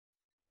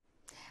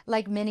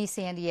Like many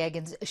San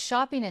Diegans,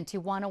 shopping in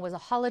Tijuana was a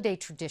holiday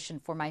tradition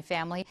for my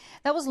family.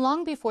 That was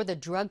long before the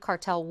drug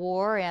cartel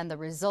war and the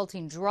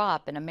resulting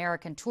drop in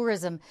American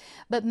tourism.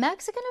 But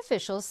Mexican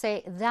officials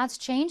say that's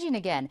changing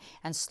again,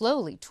 and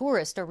slowly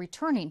tourists are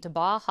returning to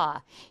Baja.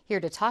 Here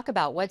to talk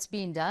about what's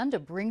being done to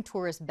bring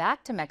tourists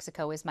back to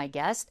Mexico is my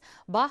guest,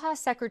 Baja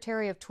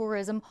Secretary of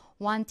Tourism,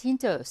 Juan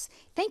Tintos.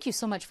 Thank you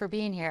so much for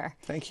being here.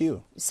 Thank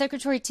you.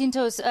 Secretary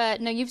Tintos,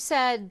 now you've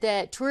said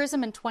that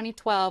tourism in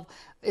 2012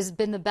 has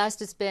been the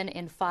best it's been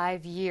in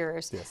 5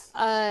 years. Yes.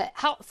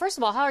 First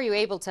of all, how are you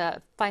able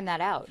to find that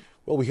out?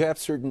 Well, we have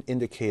certain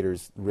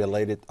indicators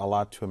related a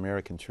lot to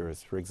American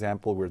tourists. For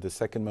example, we're the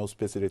second most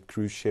visited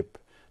cruise ship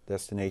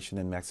destination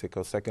in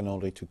Mexico, second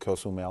only to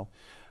Cozumel.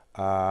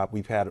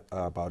 We've had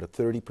about a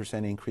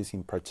 30% increase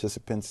in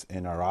participants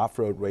in our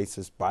off-road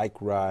races,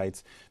 bike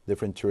rides,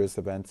 different tourist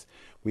events.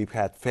 We've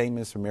had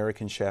famous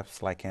American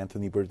chefs like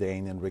Anthony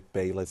Bourdain and Rick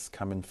Bayless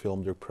come and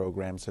film their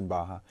programs in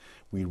Baja.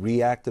 We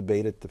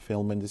reactivated the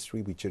film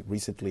industry. We just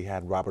recently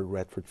had Robert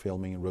Redford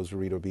filming in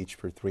Rosarito Beach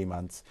for 3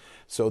 months.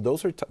 So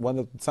those are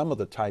some of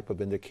the type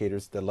of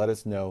indicators that let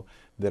us know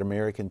that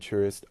American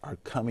tourists are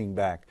coming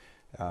back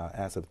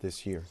as of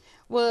this year.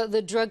 Well,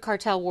 the drug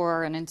cartel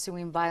war and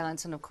ensuing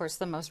violence, and of course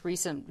the most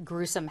recent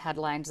gruesome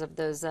headlines of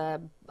those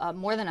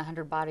more than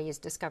 100 bodies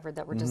discovered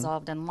that were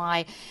dissolved in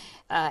lye,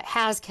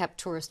 has kept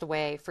tourists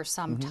away for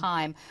some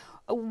time.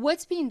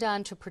 What's being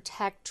done to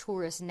protect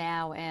tourists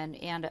now and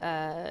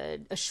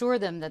assure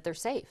them that they're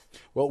safe?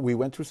 Well, we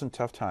went through some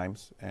tough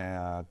times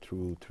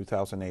through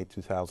 2008,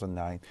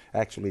 2009.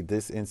 Actually,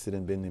 this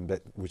incident,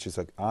 which is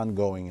an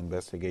ongoing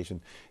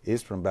investigation,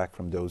 is back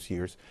from those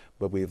years.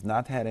 But we have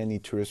not had any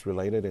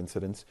tourist-related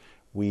incidents.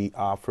 We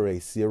offer a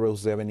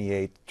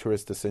 078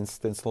 tourist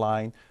assistance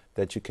line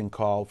that you can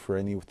call for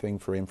anything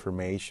for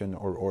information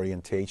or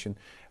orientation.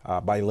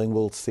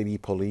 Bilingual city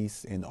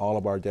police in all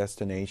of our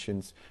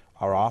destinations.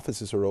 Our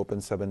offices are open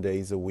 7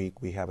 days a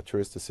week. We have a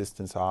tourist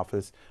assistance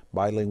office,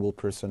 bilingual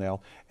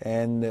personnel,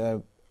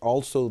 and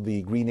also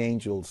the Green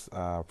Angels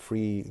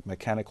free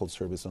mechanical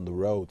service on the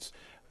roads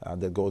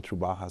that go through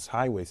Baja's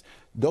highways.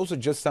 Those are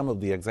just some of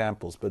the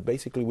examples, but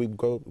basically we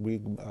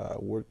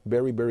work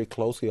very, very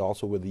closely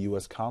also with the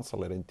U.S.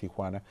 consulate in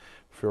Tijuana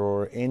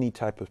for any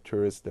type of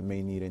tourist that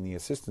may need any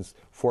assistance.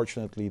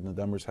 Fortunately, the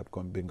numbers have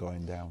been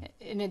going down.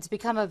 And it's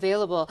become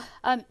available.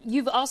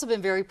 You've also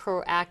been very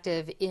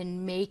proactive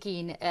in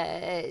making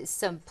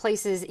some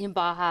places in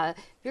Baja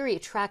very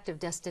attractive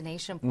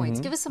destination points.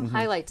 Give us some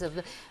highlights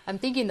of, I'm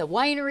thinking the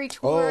winery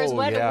tours.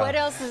 What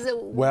else is it?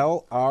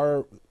 Well,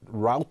 our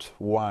route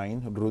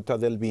wine, Ruta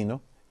del Vino,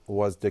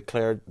 was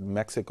declared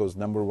Mexico's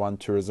 #1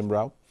 tourism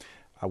route.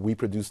 We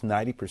produce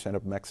 90%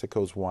 of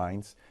Mexico's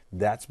wines.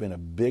 That's been a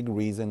big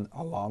reason,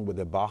 along with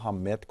the Baja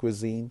Met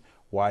cuisine,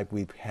 why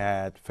we've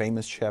had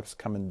famous chefs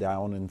coming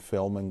down and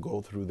film and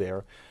go through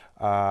there.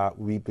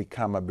 We've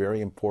become a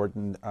very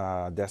important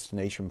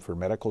destination for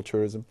medical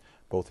tourism,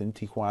 both in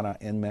Tijuana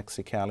and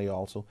Mexicali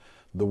also.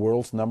 The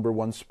world's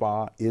 #1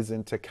 spa is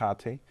in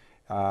Tecate.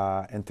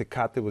 And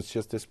Tecate was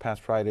just this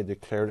past Friday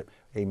declared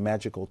a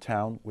magical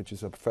town, which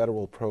is a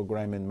federal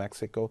program in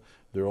Mexico.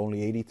 There are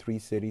only 83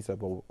 cities,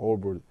 of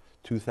over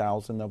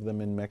 2,000 of them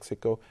in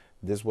Mexico.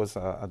 This was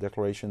a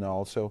declaration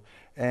also.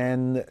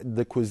 And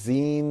the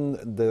cuisine,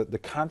 the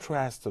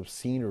contrast of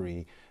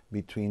scenery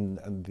between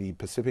the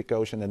Pacific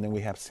Ocean, and then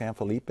we have San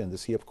Felipe and the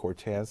Sea of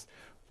Cortez,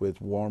 with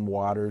warm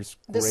waters.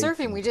 The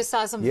surfing, we just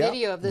saw some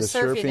video of the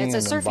surfing.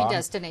 It's a surfing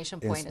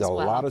destination point as well.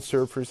 There's a lot of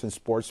surfers and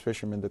sports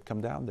fishermen that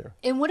come down there.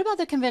 And what about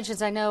the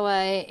conventions? I know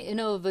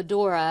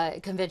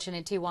Innovadora convention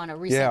in Tijuana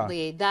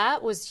recently.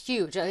 That was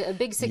huge, a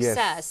big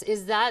success. Yes.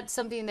 Is that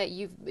something that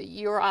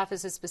your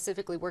office has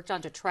specifically worked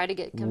on to try to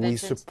get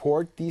conventions? We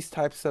support these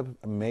types of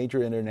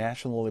major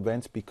international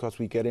events because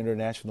we get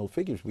international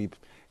figures. We've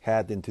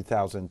had in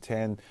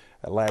 2010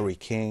 Larry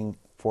King,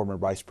 former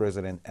Vice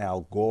President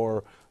Al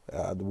Gore,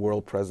 the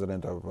world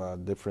president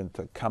of different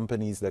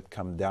companies that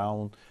come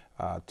down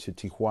to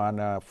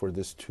Tijuana for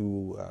this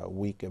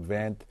 2-week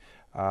event.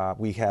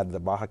 We had the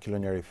Baja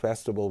Culinary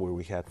Festival where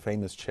we had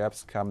famous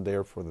chefs come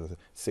there for the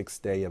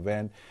 6-day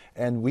event.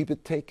 And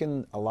we've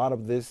taken a lot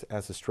of this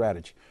as a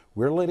strategy.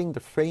 We're letting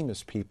the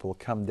famous people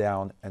come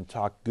down and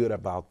talk good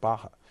about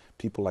Baja.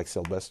 People like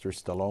Sylvester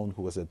Stallone,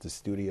 who was at the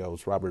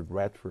studios, Robert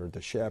Redford,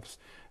 the chefs,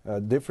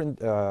 different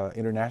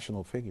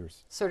international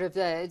figures.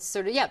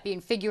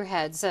 Being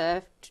figureheads,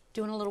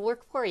 doing a little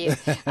work for you.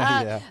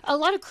 A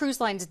lot of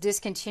cruise lines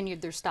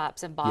discontinued their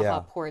stops in Baja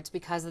ports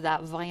because of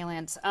that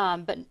violence.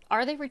 But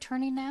are they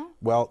returning now?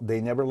 Well,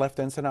 they never left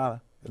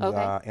Ensenada.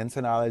 Okay.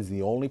 Ensenada is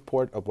the only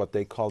port of what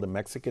they call the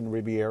Mexican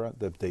Riviera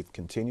that they've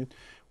continued.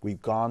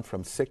 We've gone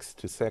from 6th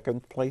to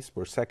 2nd place.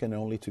 We're second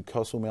only to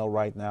Cozumel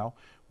right now.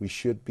 We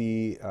should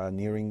be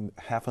nearing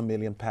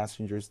 500,000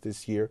 passengers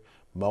this year,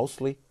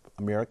 mostly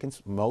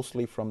Americans,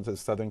 mostly from the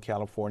Southern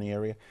California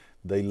area.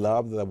 They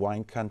love the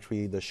wine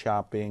country, the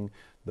shopping,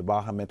 the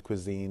Baja Med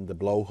cuisine, the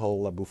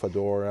blowhole, La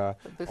Bufadora,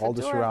 all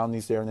the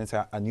surroundings there. And it's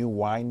a new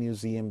wine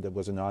museum that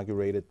was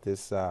inaugurated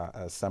this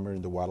summer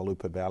in the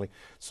Guadalupe Valley.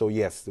 So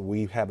yes,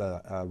 we have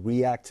a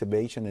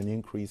reactivation and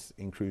increase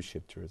in cruise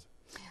ship tourism.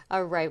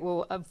 All right.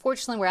 Well,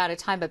 unfortunately, we're out of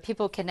time, but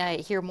people can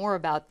hear more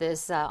about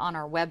this on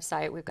our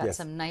website. We've got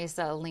some nice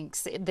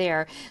links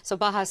there. So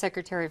Baja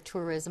Secretary of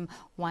Tourism,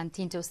 Juan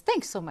Tintos,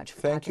 thanks so much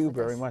for talking with us. Thank you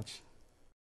very much.